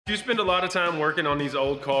If you spend a lot of time working on these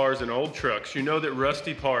old cars and old trucks, you know that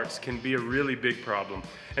rusty parts can be a really big problem.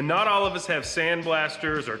 And not all of us have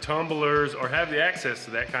sandblasters or tumblers or have the access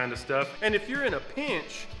to that kind of stuff. And if you're in a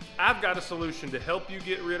pinch, I've got a solution to help you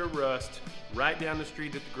get rid of rust right down the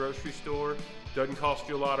street at the grocery store. Doesn't cost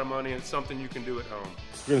you a lot of money, and it's something you can do at home.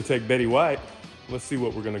 We're gonna take Betty White. Let's see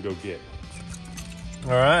what we're gonna go get.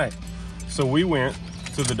 All right, so we went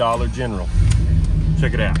to the Dollar General.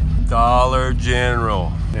 Check it out. Dollar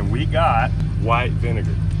General. And we got white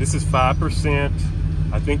vinegar. This is 5%.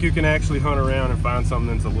 I think you can actually hunt around and find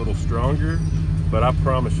something that's a little stronger, but I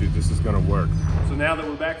promise you this is gonna work. So now that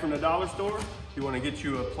we're back from the dollar store, you wanna get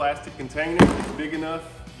you a plastic container that's big enough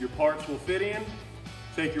your parts will fit in.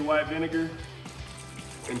 Take your white vinegar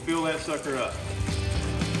and fill that sucker up.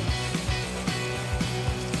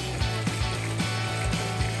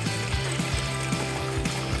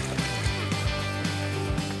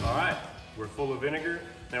 All right, we're full of vinegar.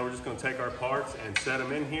 Now we're just gonna take our parts and set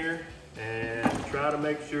them in here and try to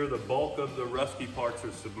make sure the bulk of the rusty parts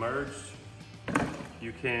are submerged.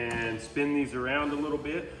 You can spin these around a little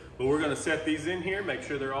bit, but we're gonna set these in here, make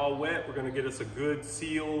sure they're all wet. We're gonna get us a good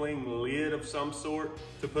sealing lid of some sort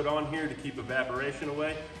to put on here to keep evaporation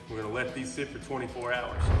away. We're gonna let these sit for 24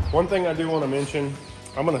 hours. One thing I do wanna mention,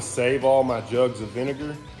 I'm gonna save all my jugs of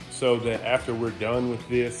vinegar so that after we're done with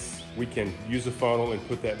this, we can use a funnel and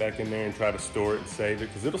put that back in there and try to store it and save it,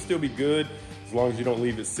 because it'll still be good as long as you don't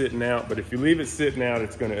leave it sitting out. But if you leave it sitting out,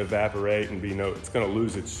 it's gonna evaporate and it's gonna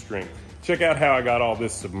lose its strength. Check out how I got all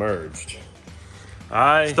this submerged.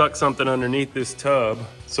 I stuck something underneath this tub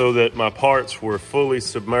so that my parts were fully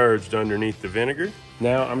submerged underneath the vinegar.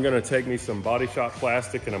 Now I'm gonna take me some Body Shop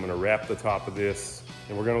plastic and I'm gonna wrap the top of this,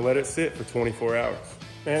 and we're gonna let it sit for 24 hours.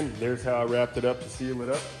 And there's how I wrapped it up to seal it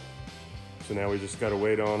up. So now we just gotta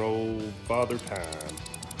wait on old Father Time.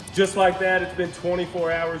 Just like that, it's been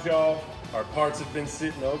 24 hours, y'all. Our parts have been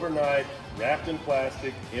sitting overnight, wrapped in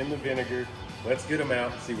plastic, in the vinegar. Let's get them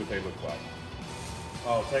out and see what they look like.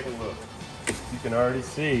 Oh, take a look. You can already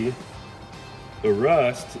see the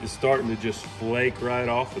rust is starting to just flake right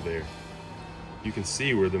off of there. You can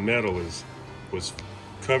see where the metal was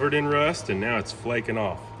covered in rust and now it's flaking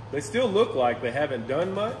off. They still look like they haven't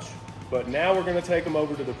done much, but now we're gonna take them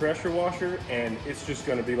over to the pressure washer and it's just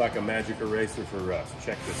gonna be like a magic eraser for rust.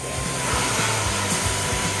 Check this out.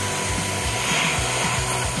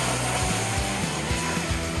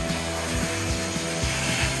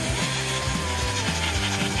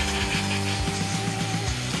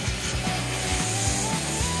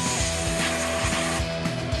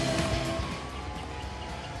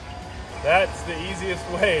 That's the easiest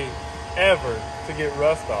way ever to get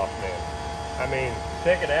rust off, man. I mean,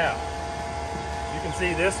 check it out. You can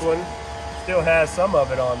see this one still has some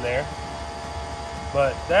of it on there,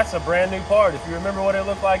 but that's a brand new part. If you remember what it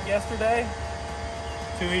looked like yesterday,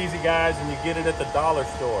 too easy, guys, and you get it at the dollar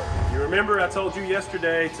store. You remember I told you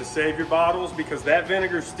yesterday to save your bottles because that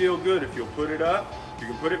vinegar is still good. If you'll put it up, you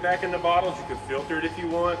can put it back in the bottles. You can filter it if you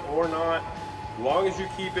want or not. As long as you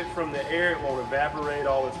keep it from the air, it won't evaporate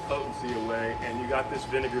all its potency away, and you got this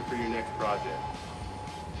vinegar for your next project.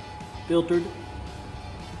 Filtered.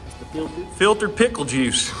 It's the filtered. Filtered pickle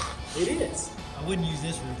juice. It is. I wouldn't use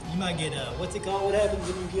this roof. You might get what's it called? What happens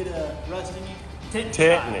when you get rust in you?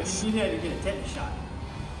 Tetanus. You need to get a tetanus shot.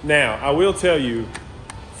 Now, I will tell you,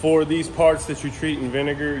 for these parts that you treat in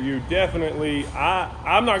vinegar, you definitely,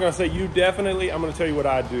 I'm not gonna say you definitely, I'm gonna tell you what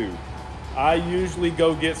I do. I usually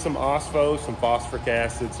go get some OSFO, some phosphoric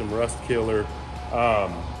acid, some rust killer.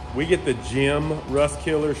 We get the Gem rust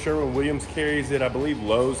killer. Sherwin-Williams carries it. I believe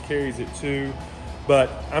Lowe's carries it too. But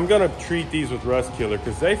I'm gonna treat these with rust killer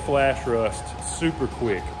because they flash rust super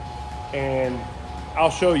quick. And I'll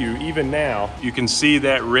show you, even now, you can see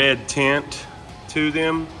that red tint to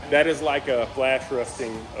them. That is like a flash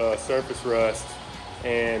rusting surface rust.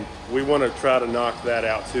 And we want to try to knock that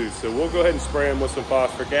out too. So we'll go ahead and spray them with some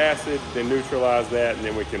phosphoric acid, then neutralize that, and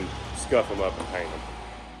then we can scuff them up and paint them.